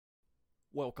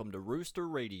Welcome to Rooster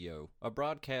Radio, a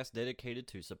broadcast dedicated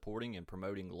to supporting and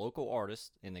promoting local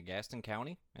artists in the Gaston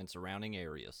County and surrounding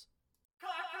areas.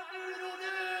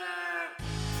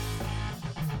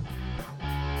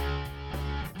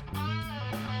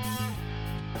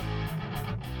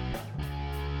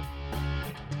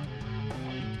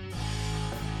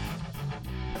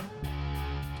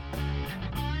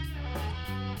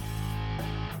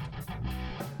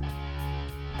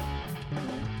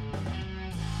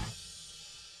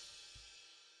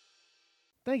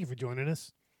 Thank you for joining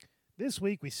us. This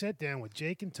week we sat down with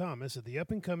Jake and Thomas of the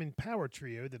up-and-coming power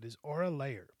trio that is Aura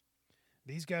Layer.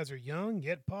 These guys are young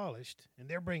yet polished, and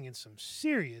they're bringing some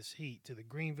serious heat to the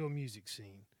Greenville music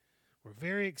scene. We're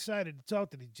very excited to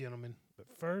talk to these gentlemen, but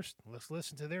first, let's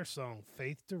listen to their song,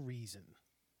 Faith to Reason.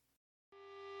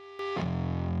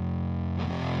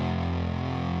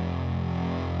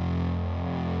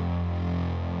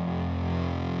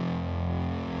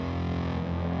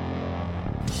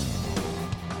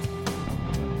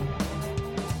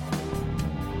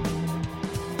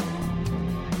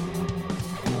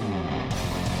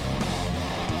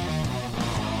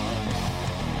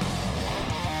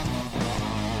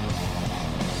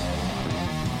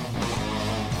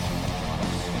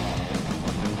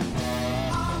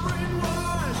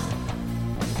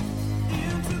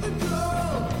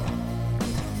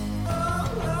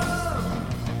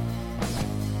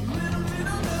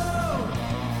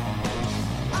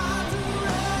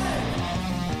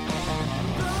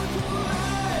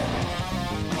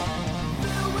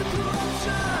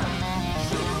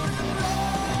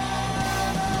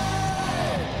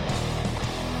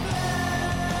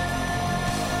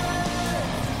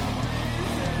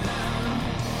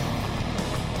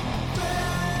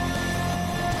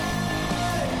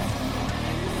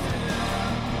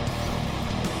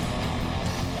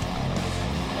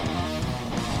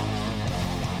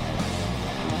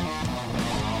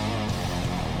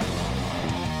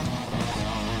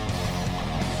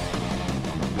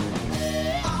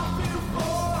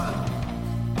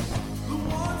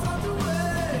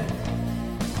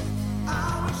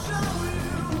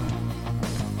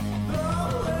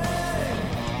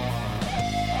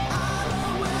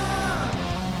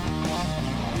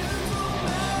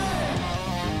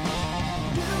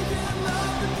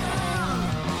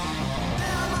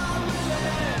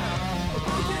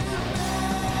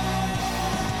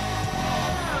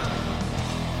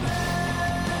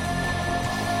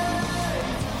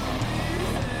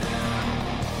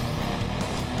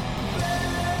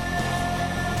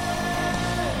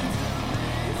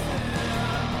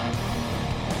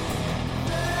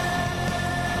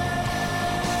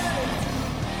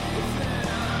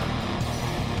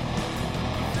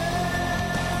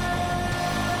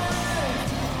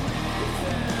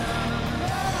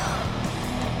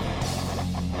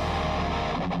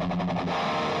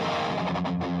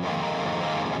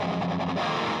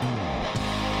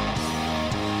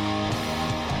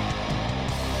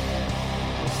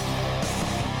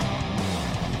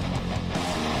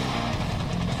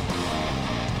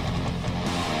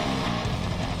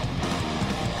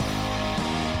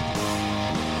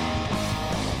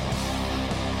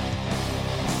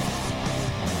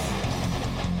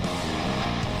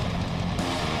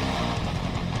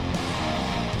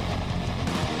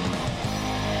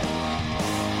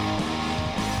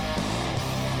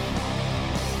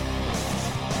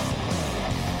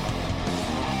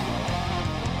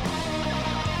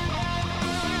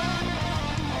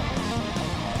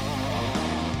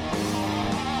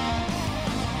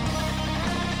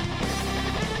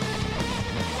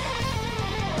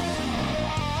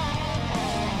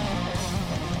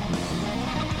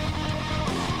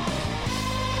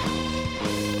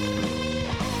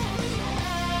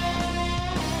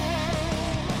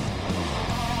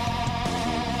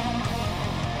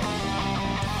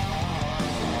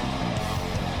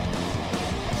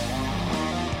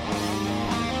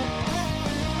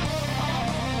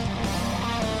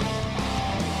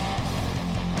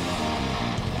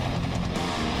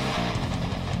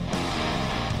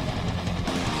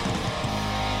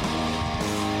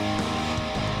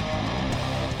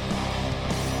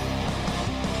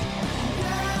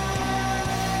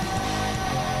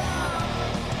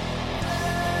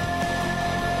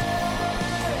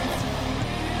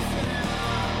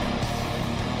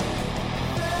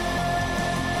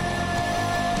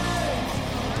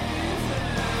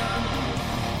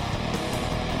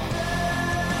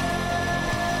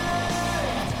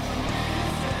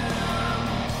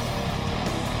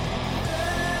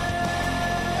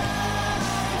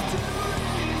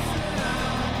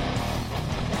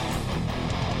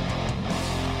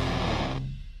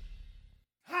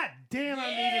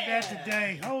 did that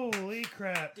today. Holy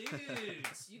crap.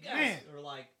 Dudes, you guys Man. are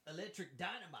like electric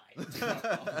dynamite.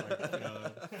 Oh my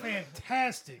God.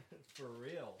 Fantastic. For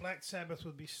real. Black Sabbath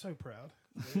would be so proud.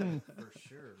 Dude, for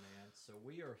sure, man. So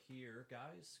we are here.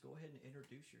 Guys, go ahead and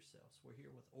introduce yourselves. We're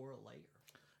here with Aura Layer.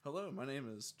 Hello, my name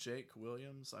is Jake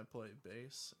Williams. I play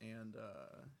bass and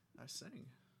I sing.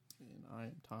 And I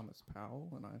am Thomas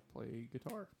Powell, and I play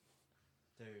guitar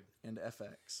Dude. And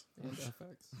FX. and FX.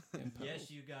 And pedals. Yes,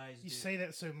 you guys You do. say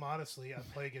that so modestly. I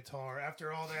play guitar.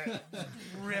 After all that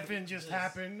riffing just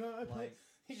happened, I play- like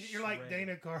you're like shredding.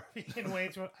 Dana Carvey in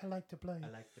Wayne's World. I like to play. I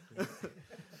like to play.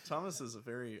 Thomas is a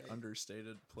very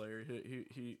understated player.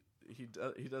 He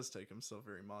does take himself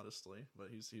very modestly, but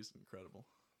he's incredible.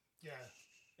 Yeah.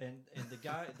 And the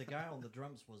guy on the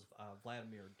drums was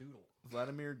Vladimir Doodle.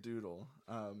 Vladimir Doodle.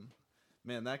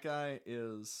 Man, that guy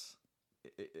is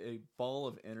a ball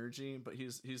of energy, but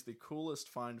he's the coolest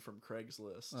find from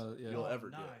Craigslist Yeah. you'll Oh,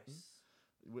 ever nice.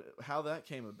 get. How that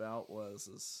came about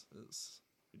was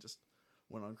we just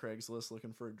went on Craigslist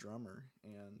looking for a drummer,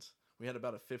 and we had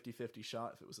about a 50-50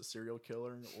 shot if it was a serial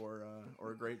killer or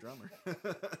a great drummer.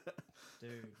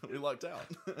 Dude, We lucked out.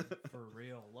 for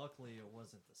real. Luckily, it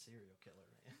wasn't the serial killer,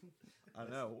 man. I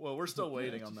know. Well, we're still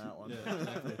waiting on that one. Yeah,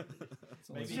 exactly. It's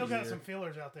Maybe only Still a got year. some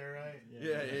feelers out there, right?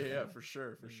 Yeah, for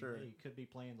sure. Hey, you could be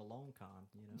playing the long con,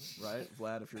 you know? Right,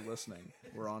 Vlad, if you're listening,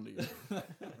 we're on to you.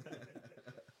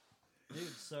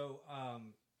 Dude, so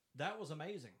that was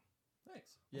amazing.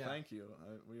 Thanks. Well, Yeah. thank you.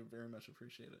 We very much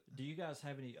appreciate it. Do you guys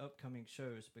have any upcoming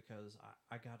shows? Because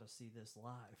I got to see this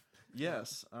live.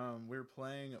 Yes, we're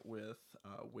playing with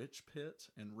Witch Pit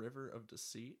and River of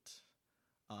Deceit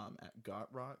at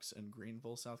Got Rocks in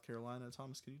Greenville, South Carolina.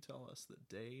 Thomas, can you tell us the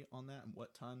day on that and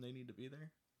what time they need to be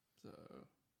there? So,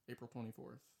 April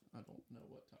 24th. I don't know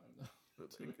what time, though.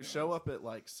 Show up at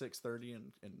like 6:30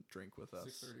 and drink with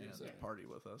us 6:30 and is okay. party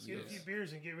with us. Get a few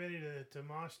beers and get ready to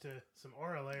mosh to some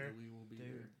Aura Layer. We will be Dude.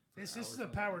 here. for This hours is a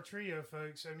on power end. trio,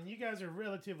 folks. I mean, you guys are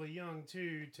relatively young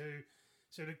too.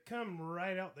 So to come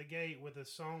right out the gate with a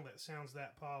song that sounds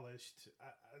that polished,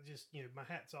 I just my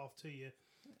hat's off to you.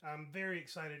 I'm very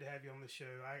excited to have you on the show.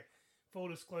 Full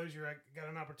disclosure, I got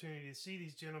an opportunity to see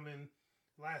these gentlemen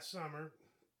last summer.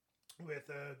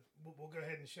 With we'll go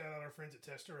ahead and shout out our friends at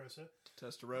Testarossa.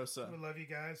 Testarossa. We love you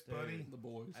guys, buddy. The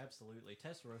boys. Absolutely.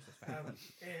 Testarossa Um, family.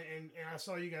 and I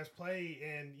saw you guys play,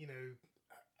 and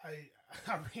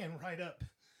I ran right up.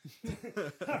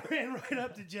 I ran right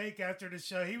up to Jake after the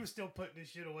show. He was still putting his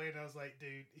shit away, and I was like,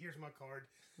 "Dude, here's my card.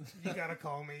 You gotta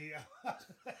call me."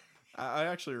 I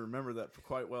actually remember that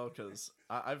quite well because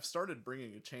I've started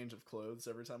bringing a change of clothes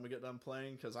every time we get done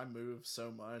playing because I move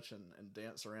so much and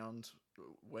dance around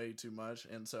way too much.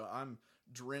 And so I'm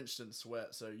drenched in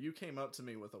sweat. So you came up to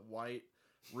me with a white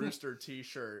Rooster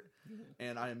t-shirt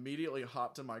and I immediately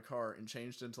hopped in my car and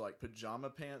changed into like pajama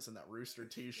pants and that Rooster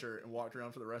t-shirt and walked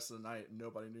around for the rest of the night. And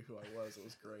nobody knew who I was. It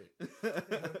was great.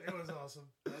 It was awesome.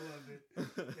 I loved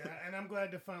it. Yeah, and I'm glad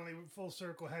to finally full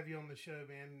circle have you on the show,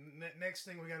 man. Next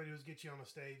thing we got to do is get you on a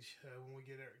stage when we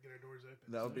get our doors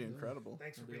open. That would be Yeah. incredible.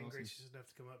 Thanks for That'd be being awesome. gracious enough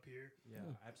to come up here. Yeah,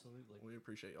 absolutely. We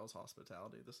appreciate y'all's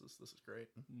hospitality. This is great.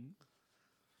 Mhm.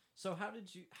 So how did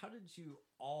you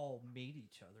all meet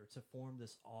each other to form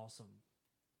this awesome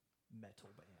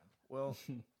metal band? Well,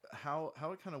 how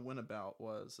it kind of went about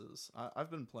is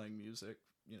I've been playing music,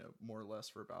 more or less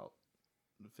for about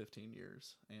 15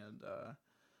 years, and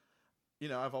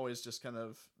I've always just kind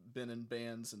of been in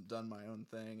bands and done my own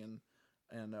thing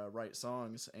and write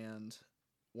songs. And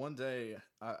one day,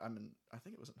 I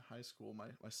think it was in high school,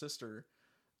 my sister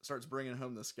starts bringing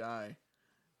home this guy.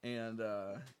 And,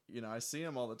 I see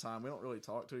him all the time. We don't really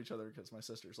talk to each other because my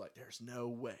sister's like, there's no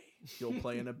way you'll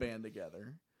play in a band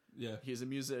together. Yeah. He's a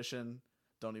musician.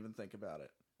 Don't even think about it.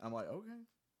 I'm like, okay.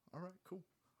 All right, cool.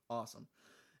 Awesome.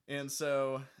 And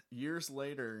so years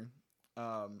later,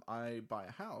 I buy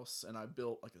a house and I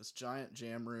built like this giant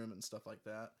jam room and stuff like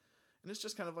that. And it's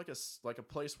just kind of like a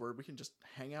place where we can just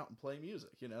hang out and play music.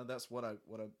 That's what I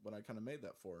kind of made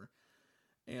that for.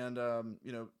 And,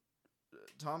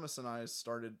 Thomas and I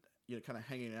started, kind of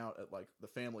hanging out at like the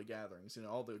family gatherings.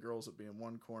 All the girls would be in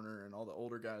one corner and all the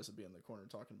older guys would be in the corner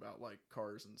talking about like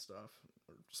cars and stuff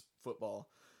or just football.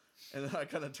 And then I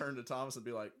kind of turned to Thomas and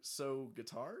be like, "So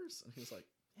guitars?" And he's like,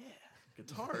 "Yeah,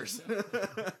 guitars."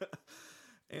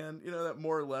 And that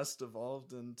more or less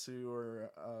devolved into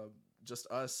just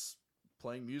us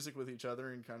playing music with each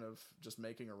other and kind of just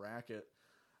making a racket.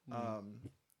 How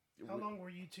long were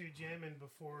you two jamming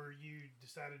before you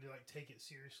decided to like take it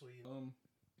seriously?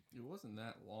 It wasn't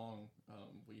that long.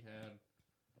 We had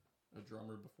a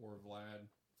drummer before Vlad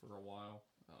for a while.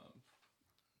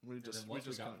 We And just then we once we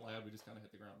just got kinda, Vlad, we just kind of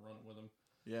hit the ground running with him.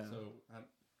 yeah. So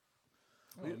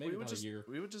we, maybe would about just a year.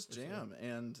 we would just or so. jam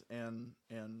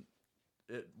and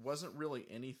it wasn't really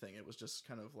anything. It was just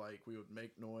kind of like we would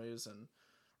make noise and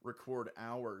record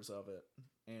hours of it,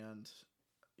 and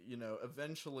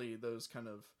eventually those kind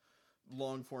of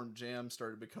long form jams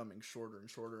started becoming shorter and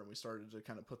shorter, and we started to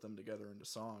kind of put them together into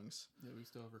songs. Yeah, we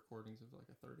still have recordings of like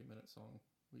a 30-minute song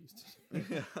we used to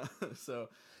do. Yeah. So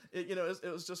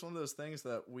it was just one of those things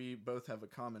that we both have a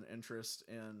common interest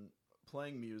in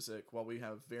playing music. While we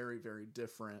have very, very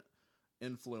different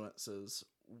influences,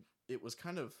 it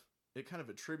kind of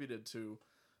attributed to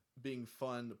being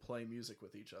fun to play music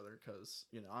with each other, because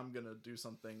I'm gonna do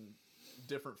something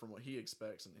different from what he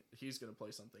expects, and he's gonna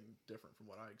play something different from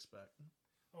what I expect.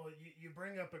 Well, you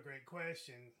bring up a great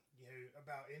question,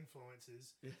 about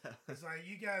influences. Yeah. It's like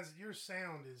you guys, your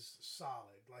sound is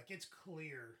solid. Like, it's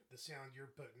clear, the sound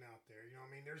you're putting out there. You know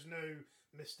what I mean? There's no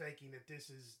mistaking that this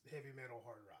is heavy metal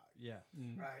hard rock. Yeah.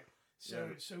 Right. So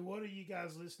Yeah. so what are you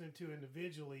guys listening to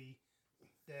individually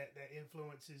that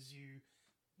influences you?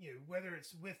 Whether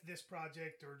it's with this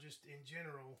project or just in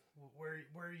general, where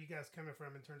are you guys coming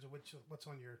from in terms of what's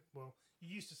on your, well,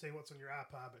 you used to say what's on your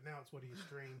iPod, but now it's what do you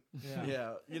stream?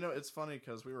 Yeah. It's funny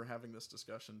because we were having this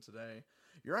discussion today.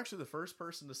 You're actually the first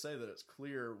person to say that it's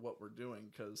clear what we're doing,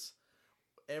 because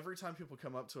every time people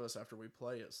come up to us after we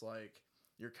play, it's like,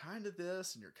 you're kind of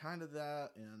this and you're kind of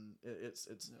that, and it's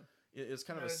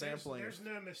kind of a sampling. There's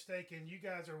no mistaking. You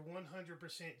guys are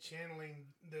 100% channeling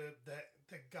the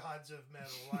gods of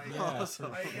metal. Like,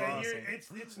 Awesome.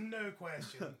 It's no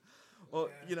question. Well,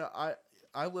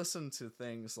 I listen to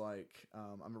things like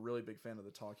I'm a really big fan of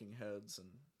the Talking Heads and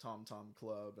Tom Tom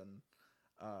Club, and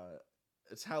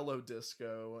it's Hello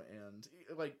Disco, and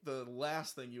like the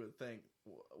last thing you would think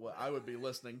what I would be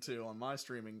listening to on my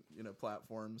streaming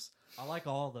platforms. I like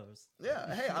all those.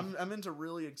 Yeah, hey, I'm into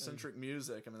really eccentric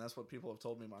music. I mean, that's what people have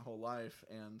told me my whole life,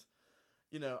 and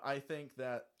I think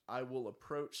that I will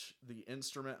approach the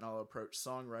instrument and I'll approach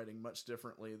songwriting much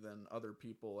differently than other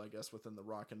people, I guess, within the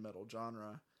rock and metal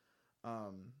genre.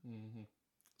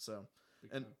 So,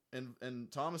 Big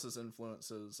and Thomas's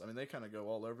influences, I mean, they kind of go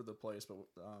all over the place, but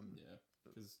yeah,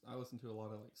 because I listen to a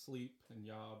lot of like Sleep and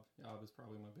Yob. Yob is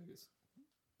probably my biggest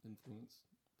influence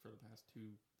for the past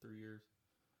 2-3 years.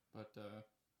 But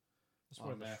That's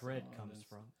where the shred comes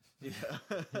from. yeah.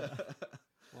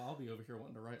 well, I'll be over here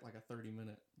wanting to write like a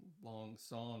 30-minute long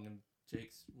song, and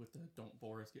Jake's with the "Don't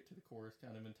bore us, get to the chorus"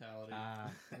 kind of mentality.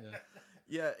 Yeah.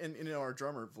 Yeah, and our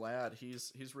drummer Vlad,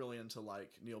 he's really into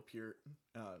like Neil Peart,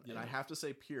 and I have to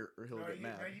say Peart or he'll get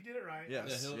mad. No, you did it right.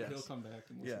 Yes. Yeah, he'll come back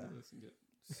and listen to this and get.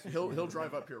 He'll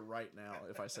drive up here right now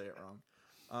if I say it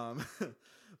wrong.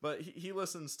 But he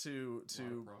listens to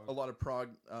a lot of prog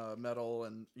metal,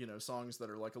 and songs that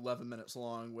are like 11 minutes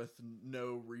long with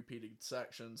no repeated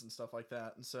sections and stuff like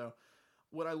that. And so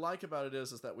what I like about it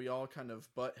is that we all kind of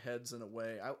butt heads in a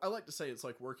way. I like to say it's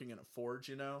like working in a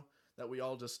forge, that we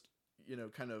all just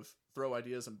kind of throw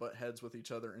ideas and butt heads with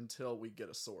each other until we get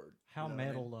a sword. How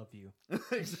metal love you.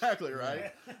 Exactly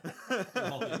right.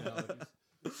 All the analogies.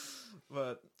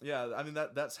 But yeah, I mean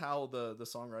that's how the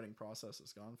songwriting process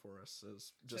has gone for us,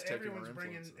 is just So taking our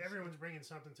influences. everyone's bringing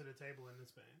something to the table in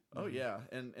this band. Oh yeah,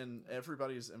 and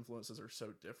everybody's influences are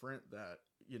so different that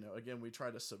again, we try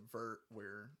to subvert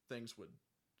where things would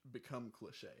become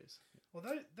cliches. Well,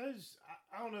 those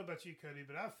I don't know about you, Cody,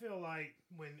 but I feel like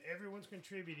when everyone's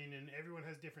contributing and everyone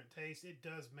has different tastes, it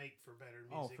does make for better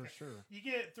music. Oh, for sure. You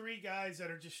get three guys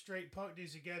that are just straight punk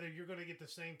dudes together, you're going to get the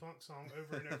same punk song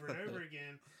over and over and over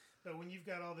again. But when you've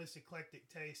got all this eclectic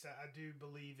taste, I do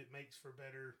believe it makes for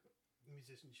better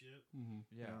musicianship.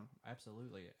 Yeah,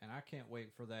 absolutely. And I can't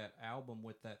wait for that album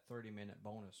with that 30-minute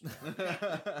bonus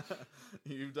track.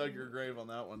 You've dug your grave on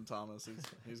that one, Thomas.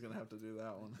 He's gonna have to do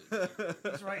that one.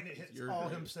 He's writing it hits Your all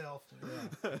grave. himself.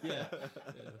 Yeah.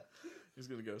 He's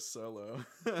gonna go solo.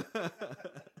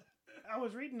 I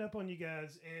was reading up on you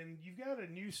guys, and you've got a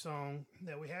new song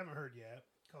that we haven't heard yet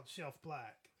called Shelf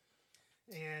Black.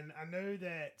 And I know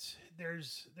that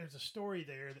there's a story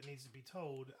there that needs to be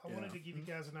told. I wanted to give you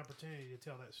guys an opportunity to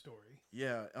tell that story.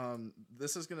 Yeah,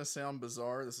 this is gonna sound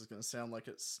bizarre. This is gonna sound like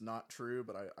it's not true,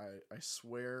 but I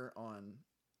swear on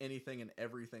anything and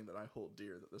everything that I hold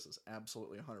dear that this is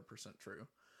absolutely 100% true.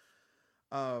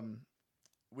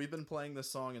 We've been playing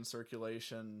this song in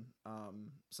circulation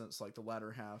since like the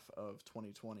latter half of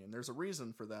 2020, and there's a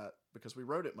reason for that, because we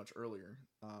wrote it much earlier.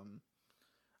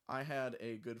 I had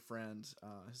a good friend,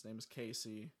 his name is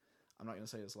Casey. I'm not going to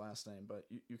say his last name, but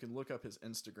you can look up his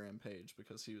Instagram page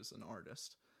because he was an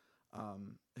artist.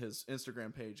 His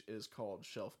Instagram page is called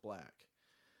Shelf Black.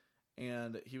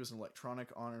 and he was an electronic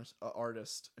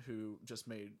artist who just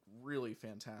made really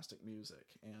fantastic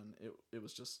music, and it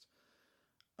was just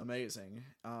amazing.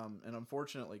 And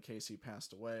unfortunately, Casey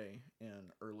passed away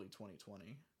in early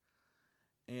 2020,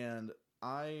 and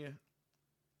I'm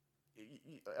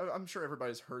sure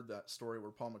everybody's heard that story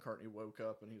where Paul McCartney woke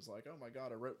up and he's like, "Oh my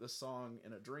God, I wrote this song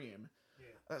in a dream."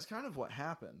 Yeah. That's kind of what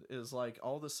happened. Is like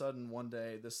all of a sudden one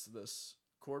day this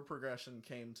chord progression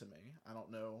came to me. I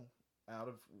don't know out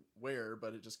of where,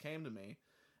 but it just came to me,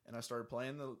 and I started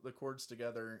playing the chords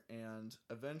together, and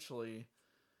eventually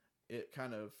it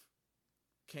kind of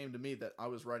came to me that I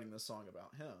was writing this song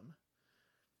about him.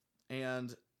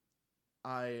 And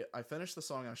I finished the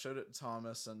song. I showed it to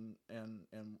Thomas, and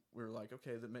we were like,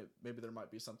 okay, that maybe there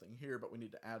might be something here, but we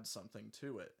need to add something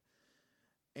to it.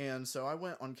 And so I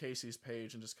went on Casey's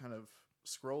page and just kind of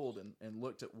scrolled and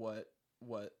looked at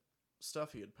what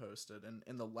stuff he had posted. And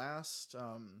in the last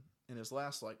in his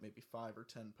last like maybe 5 or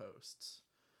 10 posts,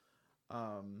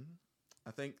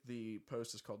 I think the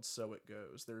post is called "So It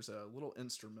Goes." There's a little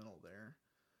instrumental there,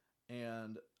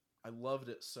 and I loved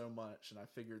it so much, and I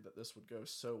figured that this would go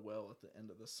so well at the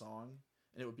end of the song,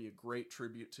 and it would be a great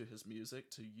tribute to his music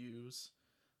to use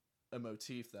a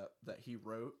motif that he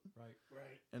wrote.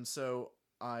 Right. And so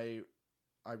I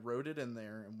wrote it in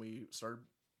there, and we started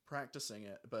practicing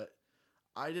it, but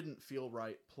I didn't feel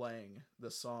right playing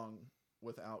the song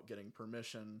without getting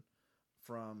permission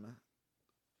from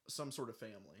some sort of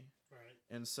family. Right.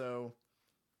 And so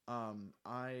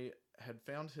I had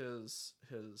found his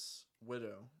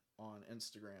widow on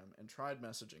Instagram and tried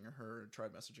messaging her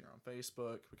on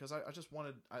Facebook, because I just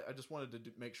wanted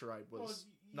to make sure I was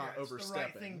not it's overstepping. the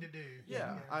right thing to do.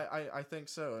 Yeah, I think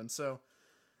so. And so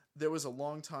there was a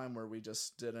long time where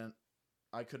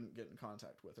I couldn't get in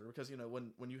contact with her, because, you know,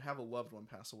 when you have a loved one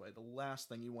pass away, the last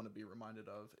thing you want to be reminded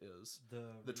of is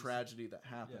the tragedy that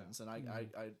happens. Yeah. And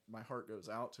I my heart goes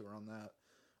out to her on that.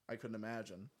 I couldn't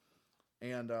imagine.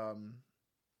 And,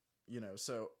 you know,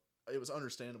 so it was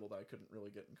understandable that I couldn't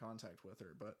really get in contact with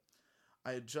her, but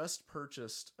I had just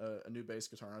purchased a new bass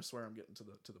guitar. And I swear I'm getting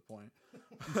to the point.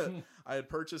 I had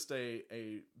purchased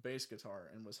a bass guitar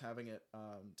and was having it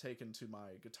taken to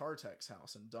my guitar tech's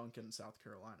house in Duncan, South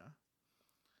Carolina.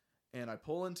 And I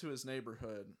pull into his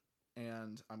neighborhood,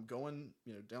 and I'm going,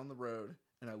 you know, down the road,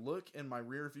 and I look in my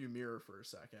rear view mirror for a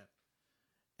second,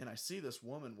 and I see this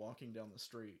woman walking down the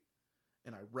street,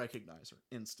 and I recognize her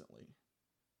instantly.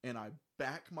 And I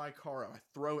back my car up, I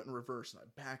throw it in reverse, and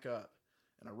I back up,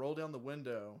 and I roll down the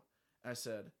window, and I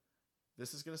said,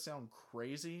 "This is going to sound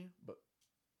crazy, but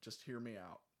just hear me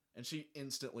out." And she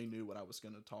instantly knew what I was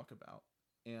going to talk about.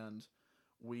 And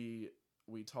we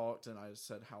talked, and I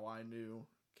said how I knew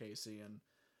Casey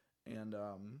and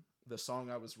the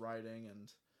song I was writing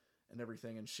and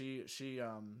everything, and she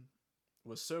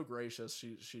was so gracious.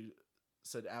 She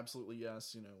said absolutely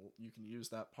yes, you know, you can use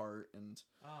that part, and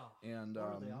what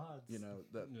are the odds? you know,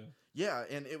 that yeah,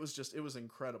 and it was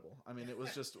incredible. I mean, it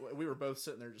was just, we were both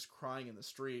sitting there just crying in the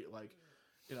street, like,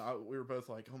 you know, we were both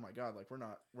like, oh my God, like we're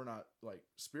not like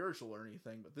spiritual or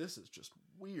anything, but this is just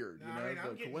weird. No, you know, I mean, I'm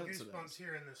the getting coincidence. goosebumps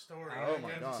hearing the story. Oh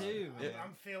my God. Too, man.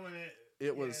 I'm feeling it.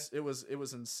 It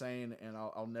was insane, and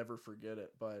I'll never forget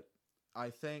it. But I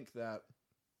think that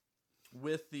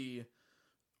with the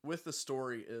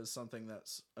story is something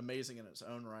that's amazing in its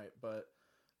own right. But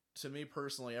to me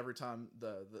personally, every time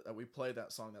that we play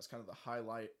that song, that's kind of the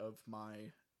highlight of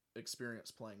my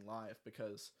experience playing live,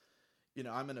 because, you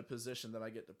know, I'm in a position that I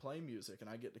get to play music and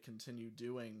I get to continue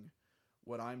doing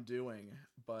what I'm doing,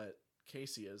 but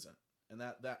Casey isn't. And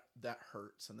that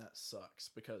hurts, and that sucks,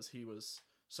 because he was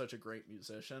such a great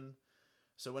musician.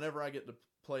 So whenever I get to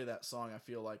play that song, I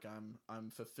feel like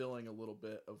I'm fulfilling a little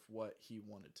bit of what he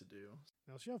wanted to do.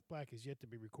 Now, Shelf Black is yet to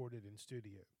be recorded in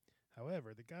studio.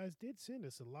 However, the guys did send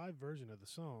us a live version of the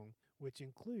song, which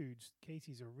includes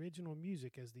Casey's original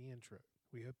music as the intro.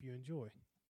 We hope you enjoy.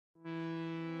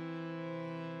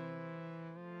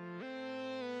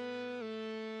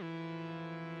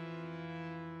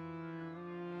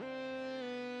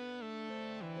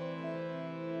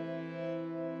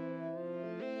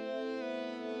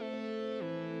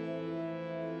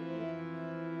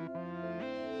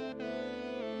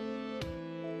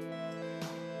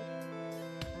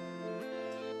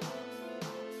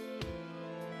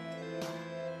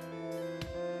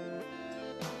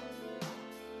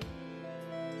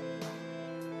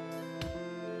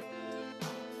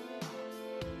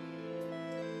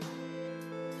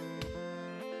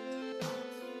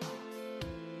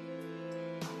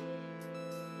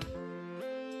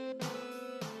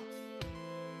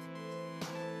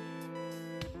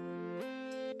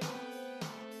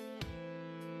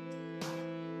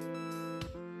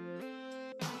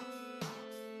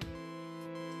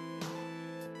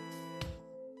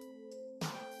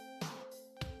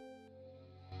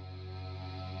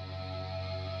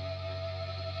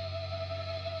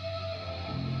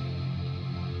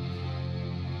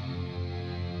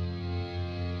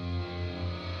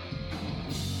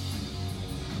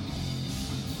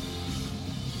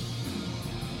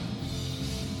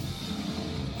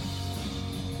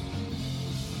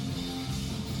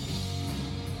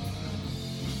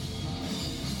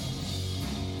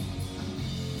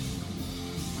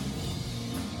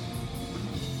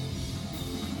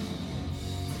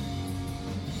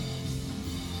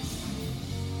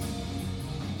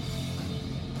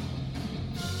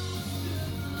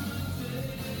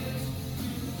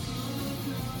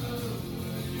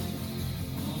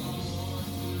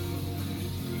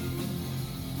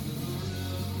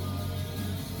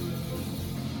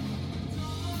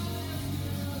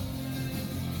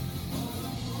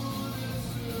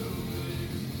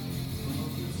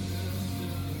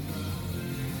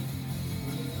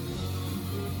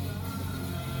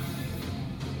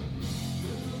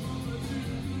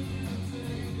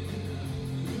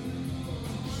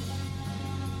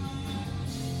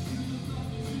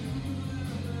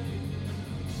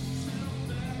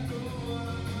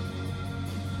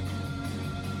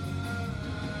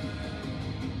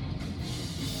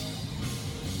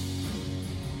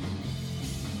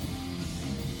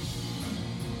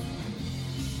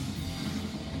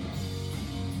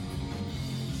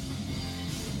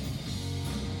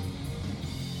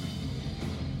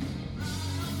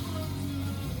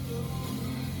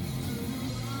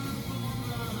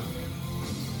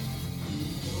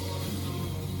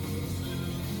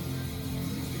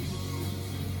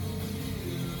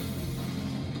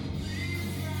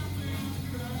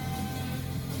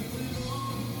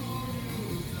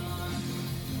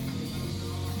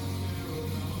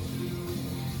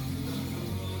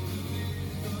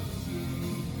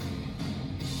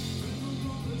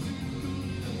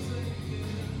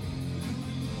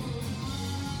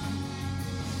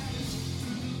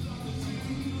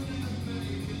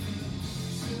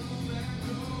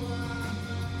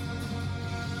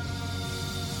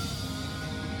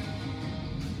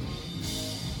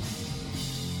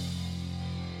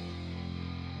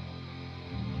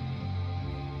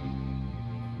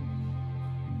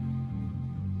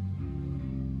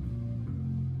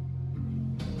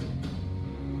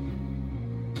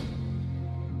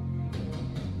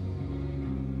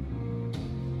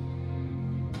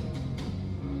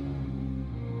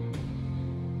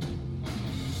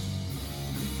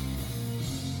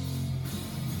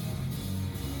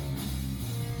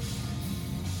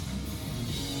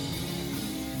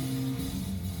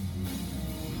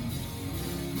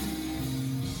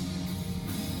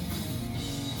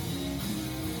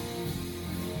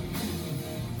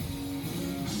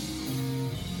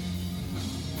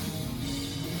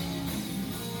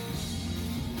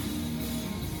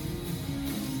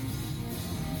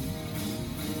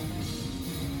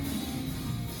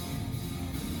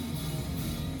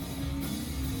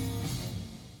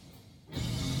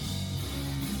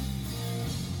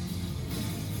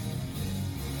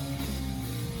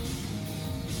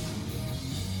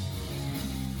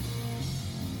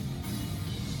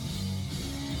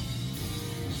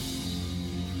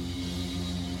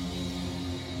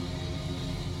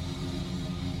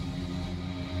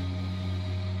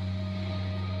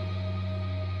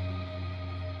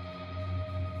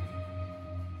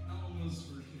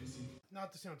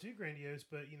 not to sound too grandiose,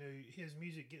 but his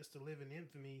music gets to live in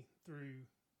infamy through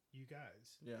you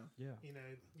guys. Yeah. Yeah.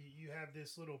 You have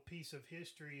this little piece of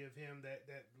history of him that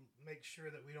makes sure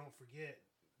that we don't forget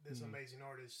this amazing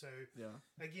artist. So Yeah.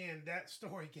 again, that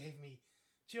story gave me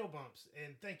chill bumps,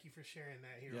 and thank you for sharing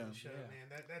that here on the show, Yeah.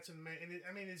 man. That's amazing.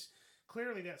 And it's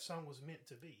clearly that song was meant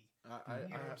to be. I You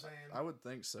know what I'm saying? I would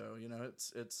think so.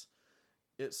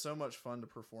 It's so much fun to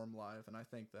perform live, and I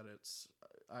think that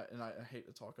I hate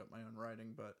to talk up my own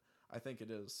writing, but I think it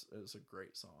is a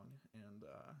great song, and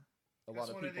a That's lot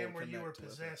of one people of them where you were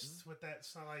connect with it. possessed with that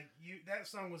song. Like that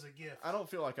song was a gift. I don't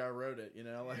feel like I wrote it,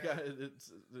 like Yeah. it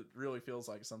really feels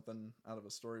like something out of a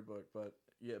storybook. But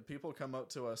yeah, people come up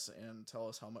to us and tell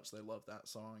us how much they love that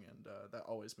song, and that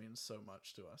always means so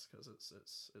much to us because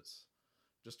it's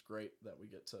just great that we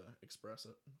get to express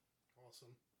it.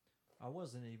 Awesome. I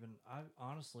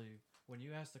honestly, when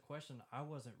you asked the question, I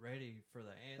wasn't ready for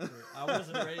the answer. I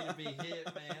wasn't ready to be hit,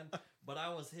 man, but I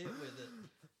was hit with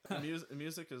it.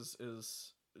 Music is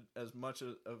as much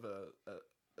of a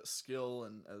skill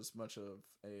and as much of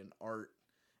an art.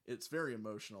 It's very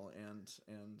emotional and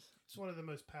It's one of the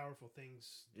most powerful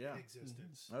things Yeah. in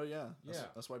existence. oh yeah, Yeah.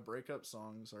 that's why breakup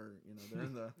songs are they're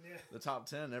in the Yeah. the top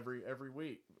 10 every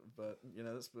week. But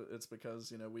it's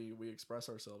because we express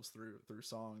ourselves through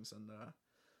songs, and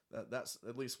that's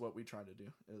at least what we try to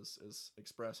do is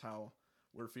express how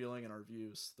we're feeling and our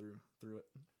views through it.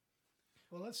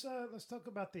 Well, let's talk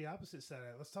about the opposite side of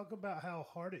it. Let's talk about how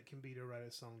hard it can be to write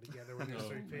a song together when there's Oh,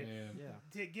 three people. man.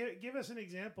 Yeah. Give us an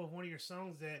example of one of your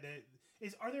songs that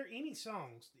is. Are there any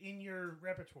songs in your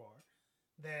repertoire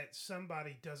that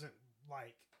somebody doesn't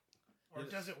like or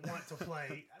doesn't want to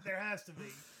play? There has to be.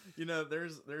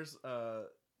 There's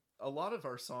a lot of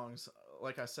our songs,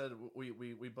 like I said, we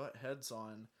butt heads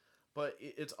on, but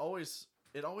it always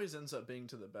ends up being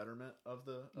to the betterment of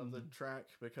the track,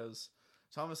 because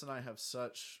Thomas and I have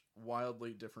such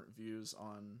wildly different views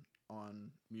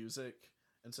on music.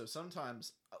 And so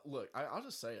sometimes, look, I'll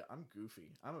just say it, I'm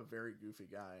goofy. I'm a very goofy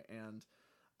guy, and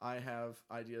I have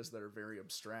ideas that are very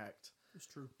abstract. It's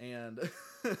true. And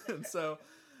and so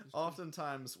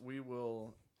oftentimes we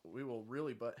will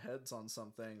really butt heads on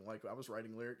something. Like I was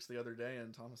writing lyrics the other day,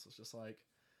 and Thomas was just like,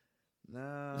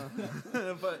 "No,"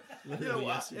 but Literally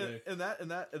yesterday. in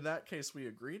that case, we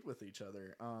agreed with each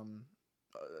other.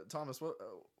 Thomas,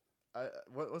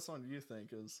 what song do you think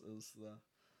is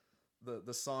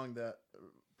the song that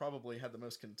probably had the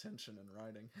most contention in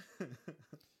writing?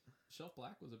 Shelf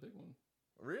Black was a big one.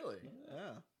 Really? Yeah.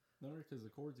 Yeah. No, because the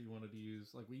chords he wanted to use,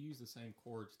 like we use the same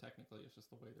chords technically. It's just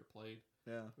the way they're played.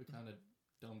 Yeah. We kind of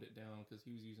dumbed it down because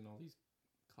he was using all these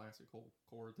classical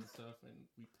chords and stuff,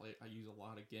 and I use a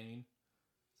lot of gain,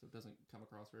 so it doesn't come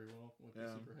across very well with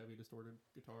the super heavy distorted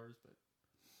guitars.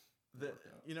 But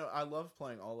I love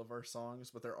playing all of our songs,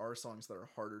 but there are songs that are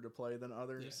harder to play than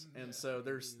others. Yeah. And Yeah, so I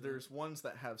agree with there's ones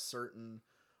that have certain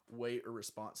weight or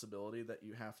responsibility that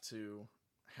you have to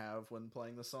have when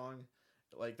playing the song.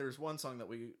 Like there's one song that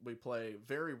we play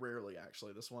very rarely,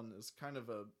 actually. This one is kind of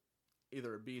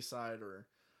either a B-side or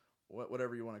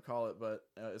whatever you want to call it, but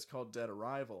it's called Dead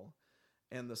Arrival.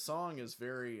 And the song is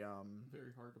very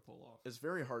very hard to pull off. It's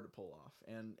very hard to pull off,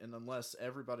 and unless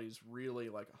everybody's really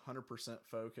like 100%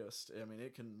 focused, I mean,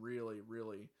 it can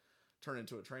really turn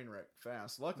into a train wreck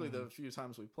fast. Luckily, the few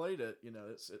times we played it,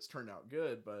 it's turned out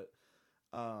good. But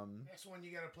That's one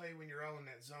you got to play when you're all in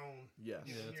that zone. yes,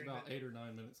 Yeah, it's You're about not- 8 or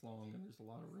 9 minutes long, and there's a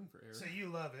lot of room for error. So you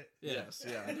love it. yes,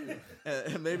 yeah,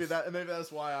 and maybe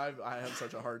that's why I have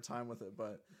such a hard time with it.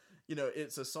 But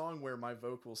it's a song where my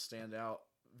vocals stand out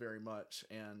very much,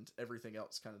 and everything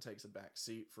else kind of takes a back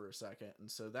seat for a second, and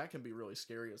so that can be really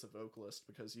scary as a vocalist,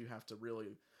 because you have to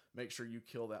really make sure you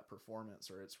kill that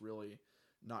performance, or it's really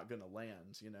not going to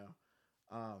land.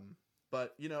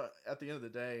 But at the end of the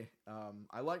day,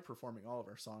 I like performing all of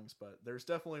our songs, but there's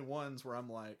definitely ones where I'm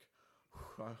like,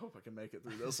 I hope I can make it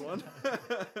through this one.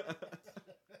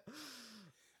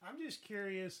 I'm just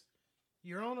curious.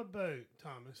 You're on a boat,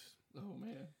 Thomas, Oh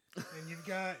man, and you've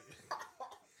got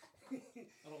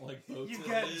I don't like boats. you've at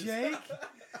got least. Jake,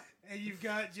 and you've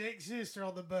got Jake's sister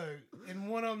on the boat, and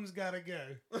one of them's got to go.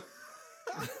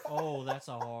 Oh, that's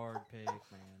a hard pick,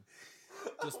 man.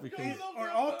 Just because Or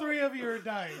all three of you are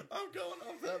dying. I'm going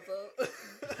off that boat.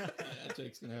 yeah,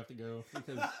 Jake's gonna have to go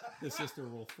because his sister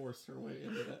will force her way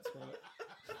into that spot.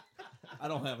 I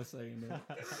don't have a say in that.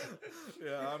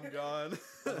 Yeah, I'm gone.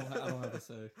 I don't have a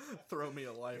say. Throw me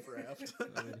a life raft.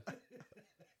 I mean,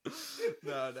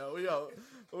 No,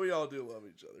 we all do love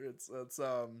each other. It's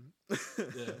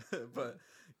Yeah. but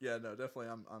yeah, no, definitely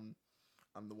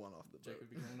I'm the one off the Jake boat. would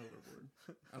be going overboard.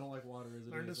 I don't like water as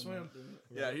it Learn to is. I'm not swim.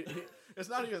 doing it. Yeah, it's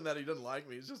not even that he doesn't like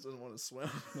me. He just doesn't want to swim.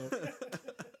 Nope.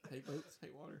 Hate boats,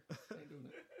 hate water. Ain't doing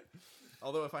it.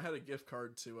 Although if I had a gift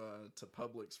card to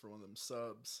Publix for one of them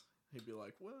subs, he'd be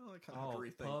like, "Well, I kind of have to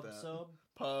rethink pub that." sub.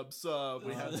 Pub sub.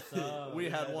 We had we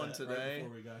had one Right today.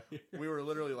 before we got here. We were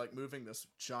literally like moving this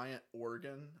giant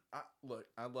organ. Look,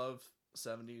 I love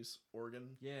 70s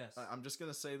organ. Yes. I'm just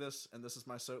gonna say this, and this is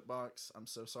my soapbox. I'm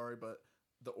so sorry, but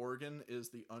the organ is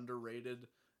the underrated.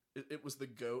 It was the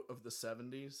goat of the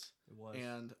 70s, It was.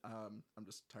 and I'm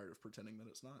just tired of pretending that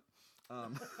it's not.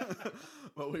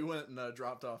 But we went and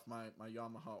dropped off my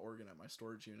Yamaha organ at my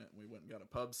storage unit, and we went and got a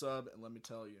pub sub, and let me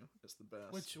tell you, it's the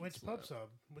best. Which pub sub?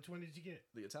 Which one did you get?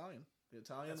 The Italian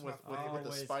That's with my favorite. the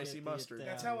Always spicy get the mustard.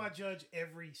 Italian. That's how I judge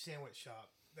every sandwich shop.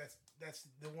 That's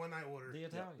the one I ordered. The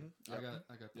Italian. I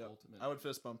got the Yep. ultimate. I would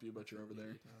fist bump you, but you're over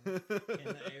there. In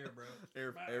the air, bro.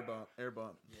 Air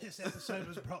bump. This episode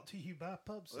was brought to you by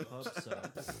Pub Sub. Pub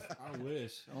sub. I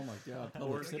wish. Oh my god. Can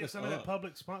Publix, I hit get us some of that up.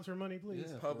 public sponsor money, please?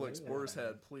 Yeah. Publix for real. Boar's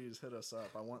Head, please hit us up.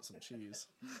 I want some cheese.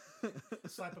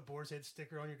 Slap a Boar's Head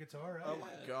sticker on your guitar, right? Oh my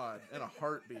god! In a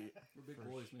heartbeat. We're big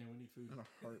boys, man. We need food. In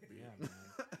a heartbeat. Yeah,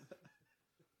 man.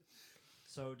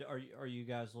 So, are you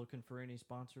guys looking for any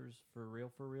sponsors for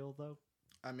real though?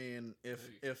 I mean,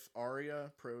 if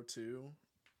Aria Pro 2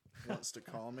 wants to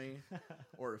call me,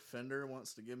 or if Fender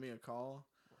wants to give me a call,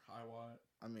 Or high watt.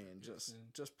 I mean, just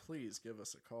Gibson. please give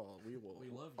us a call. We will. We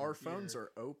love Our your phones gear.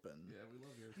 are open. Yeah, we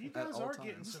love your. You At guys all are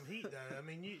getting times. some heat though. I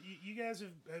mean, you guys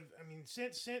have I mean,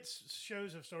 since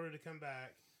shows have started to come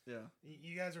back, Yeah.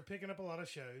 you guys are picking up a lot of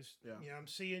shows. Yeah. You know, I'm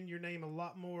seeing your name a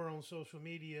lot more on social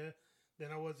media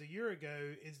than I was a year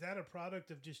ago. Is that a product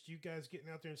of just you guys getting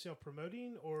out there and self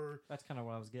promoting, or That's kind of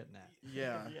what I was getting at.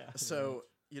 Yeah. Yeah. So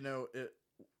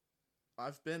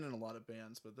I've been in a lot of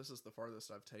bands, but this is the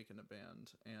farthest I've taken a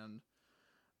band, and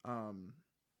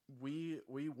we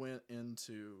went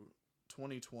into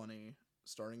 2020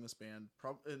 starting this band.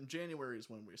 In January is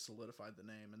when we solidified the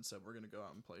name and said we're going to go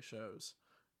out and play shows.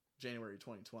 January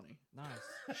 2020.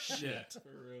 Nice. Shit.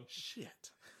 For real.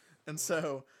 Shit. And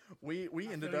so we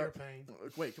I ended feel your up. pain.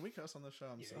 Wait, can we cuss on this show?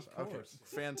 I'm Yeah, so of sorry. Okay, course.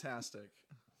 fantastic.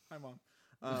 Hi, Mom.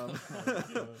 God.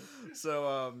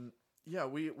 Yeah,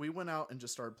 we went out and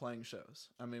just started playing shows.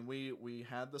 I mean, we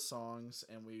had the songs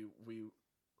and we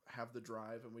have the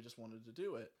drive and we just wanted to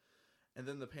do it. And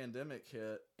then the pandemic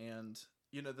hit, and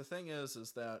the thing is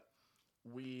that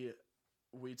we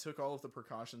took all of the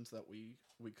precautions that we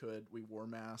could. We wore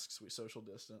masks, we social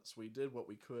distance, we did what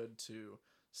we could to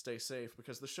stay safe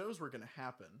because the shows were going to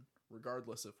happen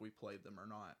regardless if we played them or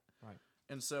not. Right.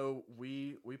 And so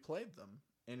we played them.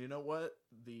 And you know what?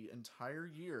 The entire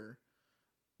year,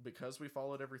 because we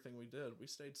followed everything we did, we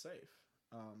stayed safe.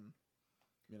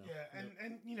 Yeah,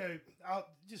 and I'll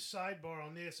just sidebar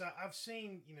on this. I've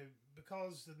seen,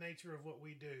 because the nature of what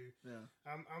we do, Yeah.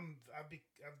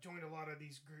 I've joined a lot of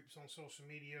these groups on social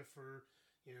media for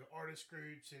artist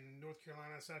groups in North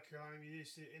Carolina, South Carolina,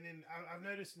 and then I've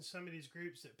noticed in some of these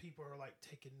groups that people are like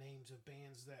taking names of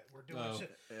bands that we're doing. Oh.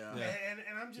 Yeah. Yeah.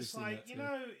 And I'm just We've seen like,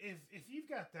 that too. if you've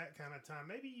got that kind of time,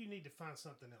 maybe you need to find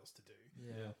something else to do.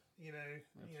 Yeah.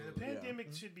 The Absolutely. pandemic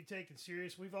Yeah. should be taken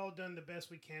serious. We've all done the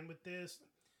best we can with this.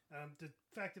 The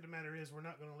fact of the matter is, we're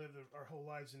not going to live our whole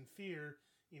lives in fear.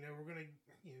 We're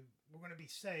going to be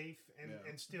safe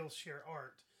and still share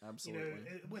art.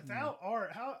 Absolutely. Without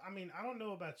art, I don't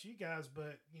know about you guys,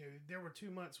 but there were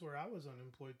 2 months where I was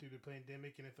unemployed through the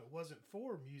pandemic, and if it wasn't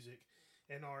for music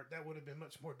and art, that would have been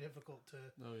much more difficult to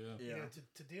Oh yeah. Yeah.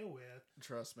 to deal with.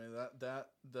 Trust me, that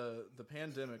the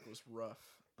pandemic was rough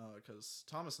because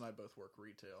Thomas and I both work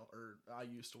retail, or I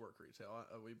used to work retail.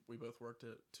 We both worked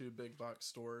at 2 big box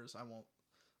stores. I won't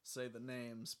say the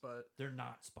names, but They're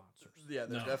not sponsors. yeah,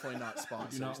 they're No. definitely not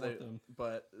sponsors. not want them.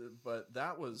 But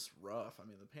that was rough. I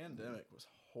mean, the pandemic was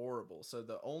horrible. So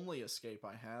the only escape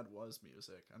I had was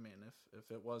music. I mean,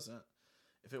 if it wasn't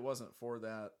for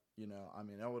that,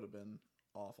 that would have been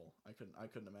awful. I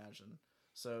couldn't imagine.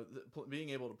 So being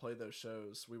able to play those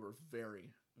shows, we were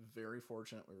very, very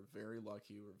fortunate. We were very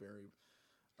lucky. We were very.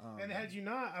 And had you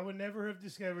not, I would never have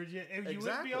discovered you. And you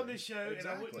wouldn't be on this show, and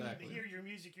I wouldn't Exactly. hear your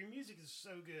music. Your music is so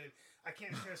good. I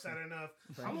can't stress that enough.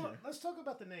 Thank you. Let's talk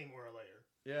about the name Aura Layer.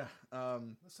 Yeah.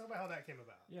 Let's talk about how that came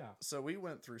about. Yeah. So we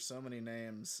went through so many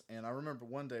names, and I remember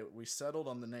one day we settled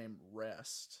on the name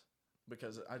Rest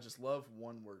because I just love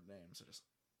one word names. I just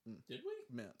Did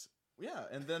we? meant. Yeah,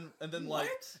 and then What? like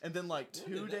When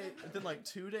did that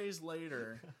 2 days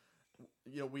later,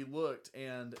 we looked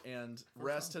and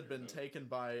Rest time had been ago. taken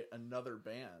by another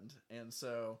band, and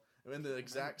so in the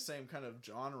exact same kind of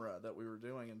genre that we were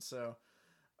doing, and so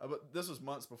But this was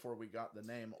months before we got the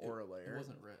name Aura It Layer.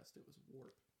 wasn't Rest. It was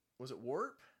Warp. Was it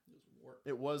Warp? It was Warp.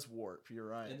 It was Warp. You're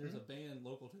right. And there's a band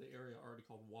local to the area already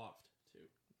called Waft too,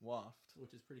 Waft.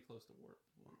 which is pretty close to Warp.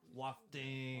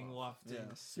 Wafting.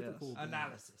 Yes. Super yes. cool. band.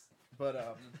 Analysis.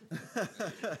 But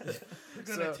We're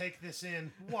gonna take this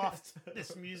in, waft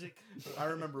this music. I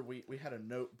remember we had a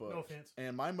notebook. No offense.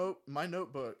 And my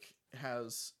notebook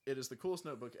is the coolest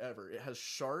notebook ever. It has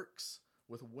sharks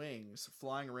with wings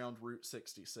flying around Route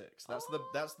 66.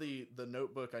 That's the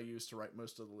notebook I use to write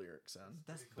most of the lyrics in.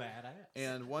 That's badass.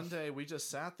 And one day we just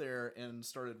sat there and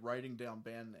started writing down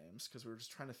band names because we were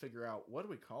just trying to figure out what do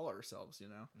we call ourselves, you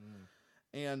know? Mm.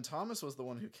 And Thomas was the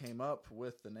one who came up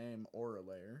with the name Aura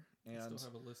Layer. I And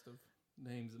still have a list of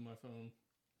names in my phone.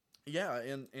 yeah,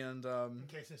 and In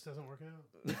case this doesn't work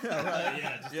out.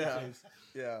 right. Just yeah, in case.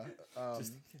 yeah.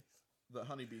 Just in case. The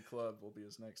Honeybee Club will be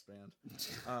his next band.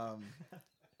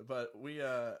 But we,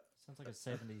 Sounds like a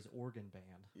 70s organ band.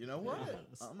 you know what?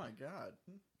 Yes. Oh my god.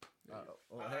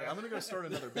 Well, hey, I'm gonna go start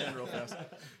another band real fast.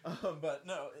 But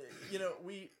no, you know,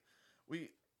 we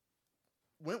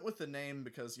went with the name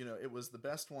because you know it was the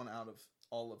best one out of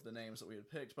all of the names that we had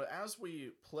picked. But as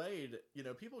we played, you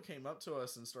know, people came up to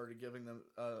us and started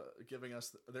giving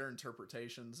us their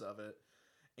interpretations of it,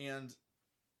 and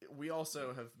we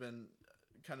also have been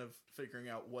kind of figuring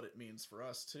out what it means for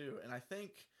us too. And I think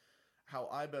how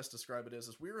I best describe it is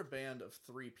we're a band of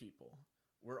 3 people.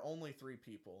 We're only 3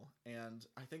 people, and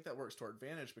I think that works to our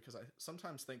advantage because I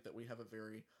sometimes think that we have a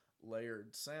very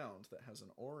layered sound that has an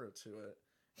aura to it,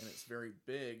 and it's very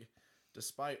big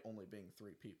despite only being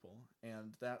 3 people.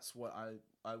 And that's what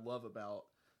I love about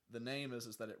the name is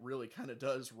that it really kind of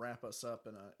does wrap us up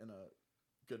in a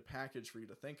good package for you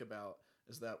to think about,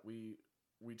 is that we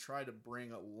try to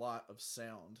bring a lot of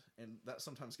sound, and that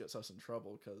sometimes gets us in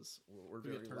trouble because we're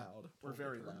We get very loud. We're totally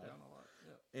very turned loud. down a lot.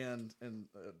 Yeah. And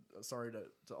sorry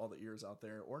to all the ears out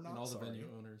there, or not And all the sorry. venue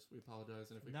owners, we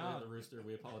apologize. And if we No. play at the Rooster,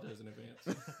 we apologize in advance.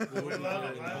 We love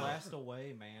it. Blast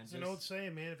away, man. It's an old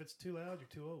saying, man. If it's too loud, you're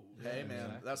too old. Hey Yeah, man,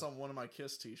 exactly. that's on one of my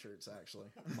Kiss T-shirts actually.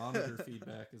 Monitor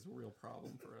feedback is a real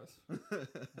problem for us,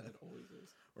 and it always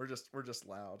is. We're just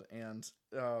loud, and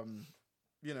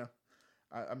you know,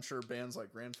 I'm sure bands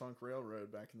like Grand Funk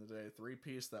Railroad back in the day,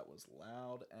 3-piece that was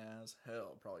loud as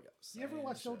hell, probably got. The You ever same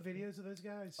watched old shit. videos of those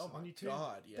guys Oh on my YouTube?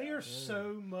 god, yeah. They are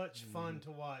so much fun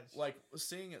to watch. Like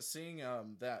seeing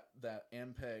that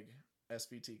Ampeg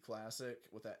SVT Classic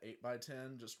with that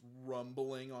 8x10 just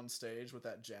rumbling on stage with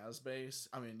that jazz bass.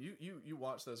 I mean, you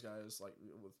watch those guys like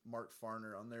with Mark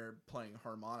Farner on there playing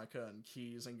harmonica and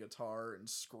keys and guitar and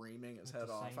screaming his At head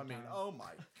the off. same I mean, time. oh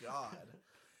my god.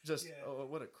 Just Yeah.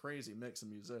 what a crazy mix of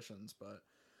musicians, but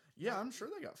yeah, I'm sure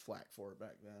they got flack for it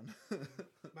back then.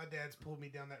 My dad's pulled me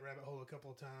down that rabbit hole a couple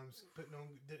of times, putting on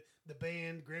the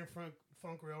band, Grand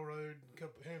Funk Railroad,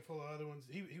 handful of other ones.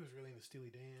 He was really into Steely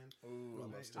Dan. Ooh,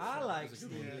 I love Steely I Dan. like That's a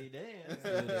good one. Steely Dan.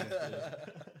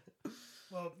 Yeah.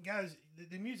 Well, guys,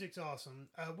 the music's awesome.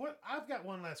 What I've got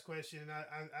one last question.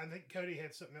 I think Cody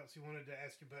had something else he wanted to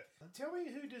ask you, but tell me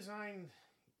who designed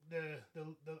the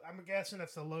I'm guessing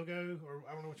that's the logo, or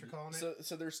I don't know what you're calling it.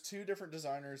 So there's 2 different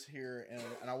designers here,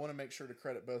 and I want to make sure to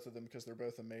credit both of them because they're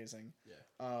both amazing.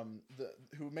 Yeah.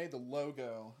 Who made the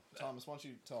logo? Thomas, why don't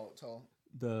you tell?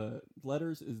 The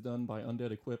letters is done by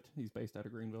Undead Equipped. He's based out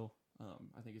of Greenville.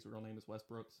 I think his real name is Wes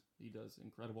Brooks. He does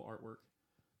incredible artwork.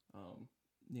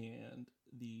 And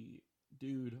the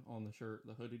dude on the shirt,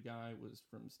 the hooded guy, was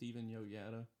from Steven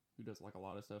Yoyada, who does like a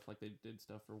lot of stuff. Like they did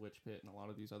stuff for Witch Pit and a lot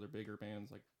of these other bigger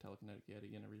bands like Telekinetic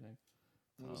Yeti and everything.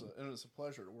 It was a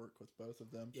pleasure to work with both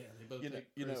of them. Yeah, they both You know- take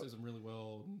you know, criticism really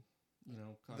well. And, you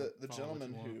know, kind The of follow what gentleman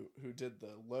you want. who did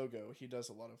the logo, he does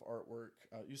a lot of artwork.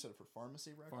 You said it for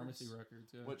Pharmacy Records. Pharmacy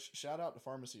Records, yeah. Which shout out to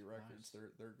Pharmacy Records. Nice.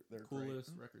 They're Coolest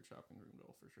great. record shop in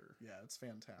Greenville for sure. Yeah, it's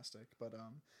fantastic. But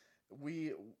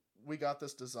we got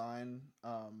this design,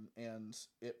 and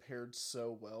it paired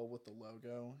so well with the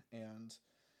logo, and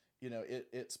you know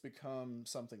it's become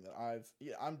something that I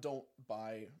don't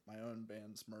buy my own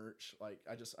band's merch. Like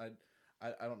I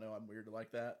don't know, I'm weird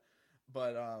like that,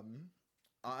 but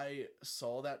I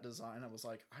saw that design. I was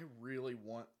like, I really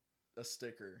want a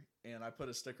sticker, and I put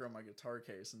a sticker on my guitar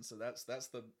case, and so that's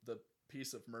the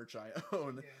piece of merch I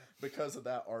own Yeah. because of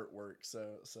that artwork.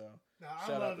 So No, I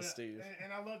shout out love to it. Steve.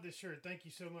 And I love this shirt. Thank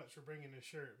you so much for bringing this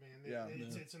shirt, man. Yeah.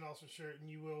 It's an awesome shirt,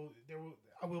 and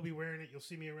I will be wearing it. You'll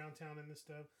see me around town in this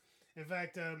stuff. In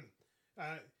fact,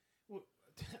 I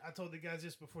told the guys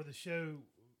this before the show.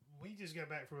 We just got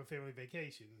back from a family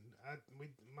vacation.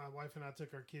 My wife and I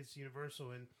took our kids to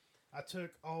Universal, and I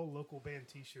took all local band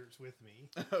T-shirts with me.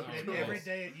 Oh, And cool. every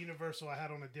day at Universal, I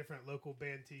had on a different local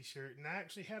band T-shirt. And I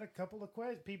actually had a couple of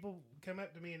people come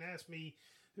up to me and ask me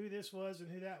who this was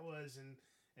and who that was.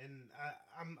 And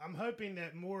I'm hoping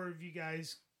that more of you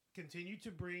guys continue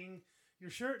to bring your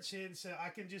shirts in, so I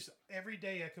can just every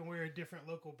day I can wear a different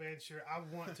local band shirt. I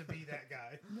want to be that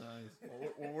guy. Nice.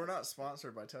 Well, we're not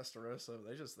sponsored by Testarossa.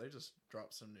 They just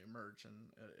dropped some new merch and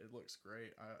it looks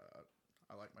great.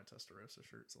 I like my Testarossa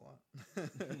shirts a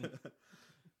lot.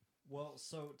 Well,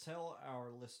 so tell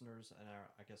our listeners and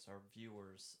our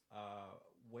viewers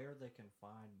where they can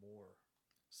find more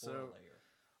So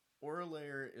Auralayer.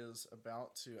 Auralayer is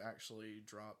about to actually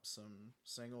drop some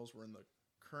singles. We're in the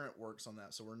current works on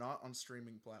that, so we're not on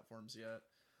streaming platforms yet.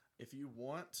 If you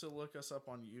want to look us up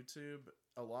on YouTube,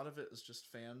 a lot of it is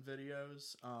just fan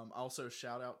videos. Also,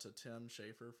 shout out to Tim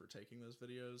Schaefer for taking those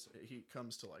videos. He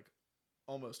comes to like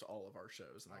almost all of our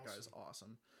shows, and that guy's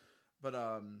awesome. But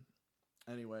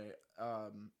anyway,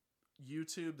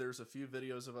 YouTube, there's a few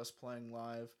videos of us playing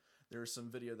live. There's some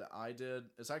video that I did.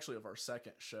 It's actually of our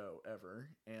second show ever,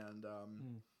 and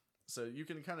so you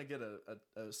can kind of get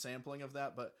a sampling of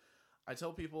that. But I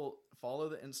tell people, follow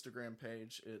the Instagram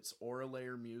page. It's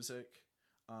Auralayer Music.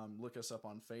 Look us up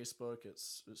on Facebook.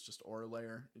 It's just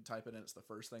Auralayer. You type it in, it's the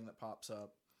first thing that pops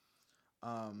up.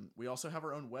 We also have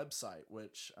our own website,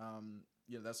 which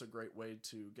that's a great way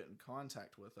to get in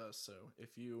contact with us. So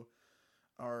if you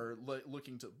are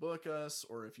looking to book us,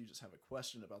 or if you just have a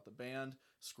question about the band,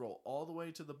 scroll all the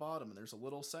way to the bottom, and there's a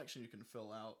little section you can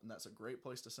fill out, and that's a great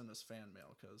place to send us fan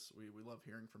mail, because we love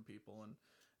hearing from people and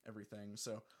everything.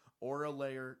 So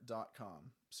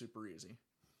auralayer.com. Super easy.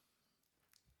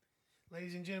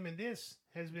 Ladies and gentlemen, this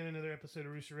has been another episode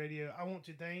of Rooster Radio. I want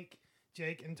to thank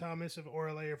Jake and Thomas of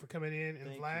Auralayer for coming in, and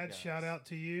Thank you, Vlad, guys. shout out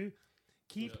to you.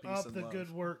 Keep Peace up and the love.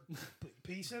 good work.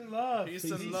 Peace and love. Peace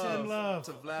and love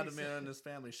to Vladimir and his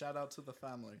family. Shout out to the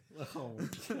family. Oh,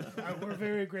 We're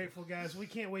very grateful, guys. We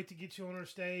can't wait to get you on our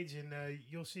stage, and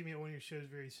you'll see me at one of your shows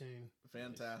very soon.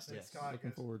 Fantastic. Yes. God, Looking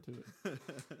guys. forward to it.